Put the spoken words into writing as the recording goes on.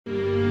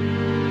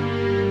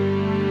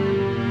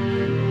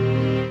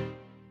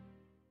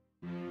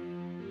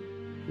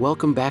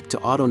Welcome back to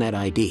Autonet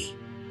ID.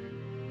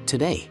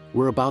 Today,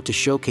 we're about to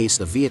showcase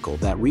a vehicle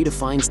that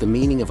redefines the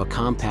meaning of a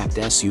compact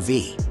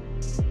SUV.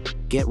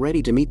 Get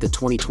ready to meet the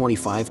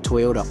 2025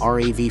 Toyota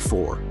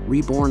RAV4,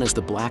 reborn as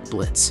the Black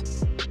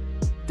Blitz.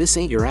 This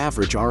ain't your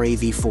average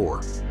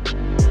RAV4.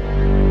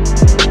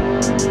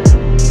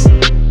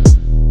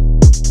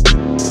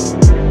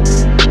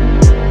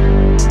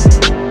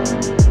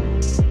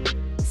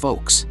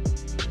 Folks,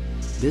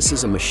 this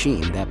is a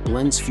machine that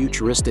blends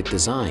futuristic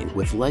design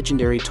with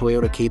legendary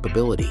Toyota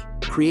capability,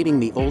 creating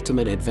the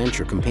ultimate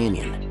adventure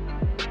companion.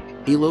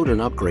 Load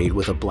an upgrade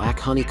with a black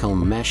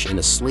honeycomb mesh and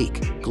a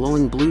sleek,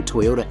 glowing blue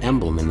Toyota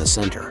emblem in the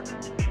center.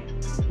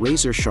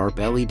 Razor-sharp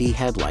LED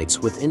headlights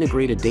with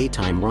integrated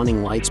daytime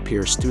running lights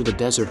pierce through the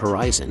desert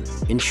horizon,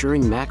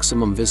 ensuring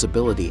maximum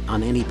visibility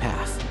on any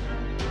path.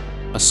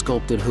 A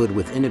sculpted hood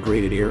with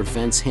integrated air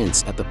vents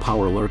hints at the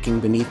power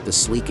lurking beneath the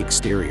sleek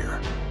exterior.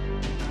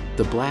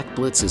 The Black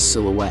Blitz's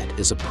silhouette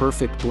is a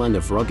perfect blend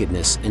of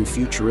ruggedness and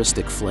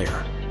futuristic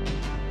flair.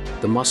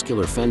 The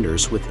muscular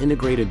fenders with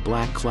integrated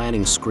black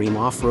cladding scream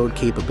off-road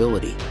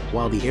capability,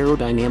 while the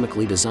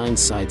aerodynamically designed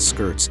side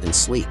skirts and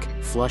sleek,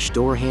 flush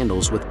door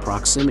handles with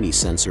proximity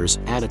sensors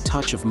add a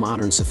touch of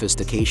modern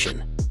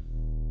sophistication.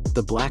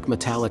 The black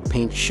metallic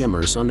paint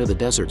shimmers under the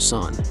desert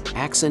sun,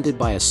 accented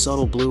by a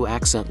subtle blue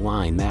accent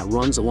line that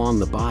runs along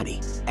the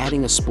body,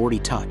 adding a sporty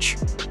touch.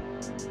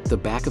 The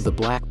back of the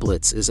Black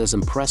Blitz is as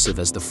impressive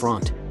as the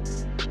front.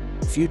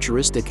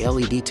 Futuristic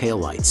LED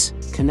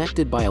taillights,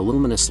 connected by a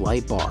luminous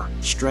light bar,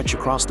 stretch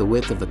across the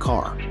width of the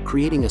car,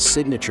 creating a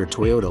signature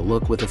Toyota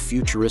look with a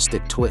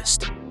futuristic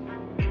twist.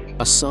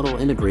 A subtle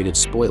integrated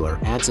spoiler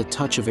adds a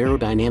touch of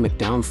aerodynamic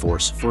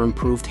downforce for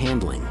improved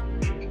handling.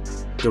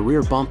 The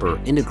rear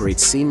bumper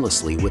integrates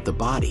seamlessly with the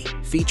body,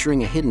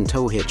 featuring a hidden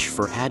tow hitch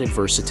for added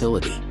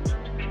versatility.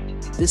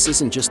 This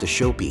isn't just a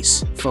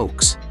showpiece,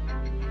 folks.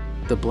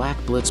 The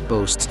Black Blitz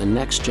boasts a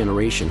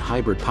next-generation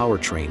hybrid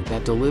powertrain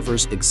that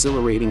delivers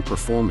exhilarating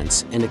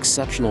performance and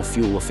exceptional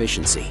fuel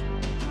efficiency.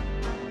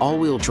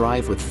 All-wheel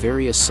drive with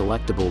various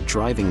selectable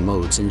driving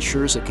modes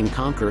ensures it can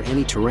conquer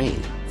any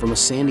terrain, from a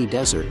sandy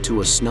desert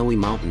to a snowy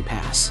mountain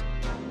pass.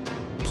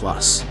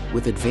 Plus,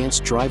 with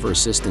advanced driver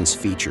assistance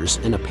features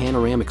and a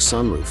panoramic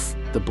sunroof,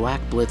 the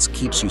Black Blitz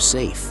keeps you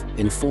safe,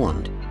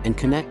 informed, and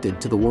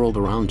connected to the world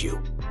around you.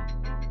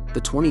 The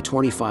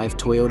 2025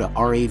 Toyota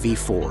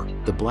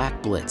RAV4, the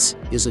Black Blitz,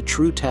 is a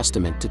true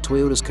testament to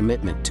Toyota's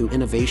commitment to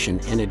innovation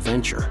and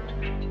adventure.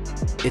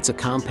 It's a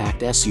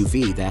compact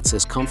SUV that's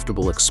as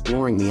comfortable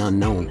exploring the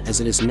unknown as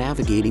it is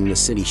navigating the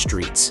city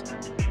streets.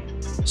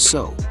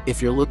 So,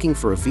 if you're looking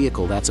for a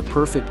vehicle that's a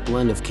perfect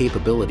blend of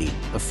capability,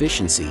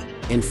 efficiency,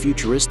 and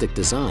futuristic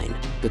design,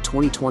 the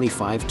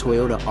 2025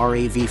 Toyota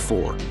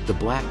RAV4, the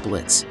Black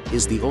Blitz,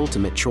 is the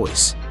ultimate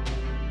choice.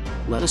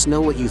 Let us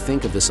know what you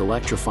think of this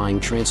electrifying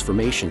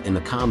transformation in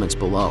the comments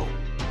below.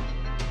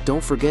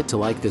 Don't forget to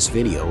like this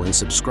video and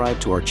subscribe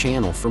to our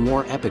channel for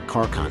more epic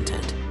car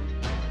content.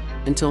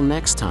 Until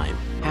next time,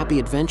 happy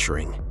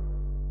adventuring!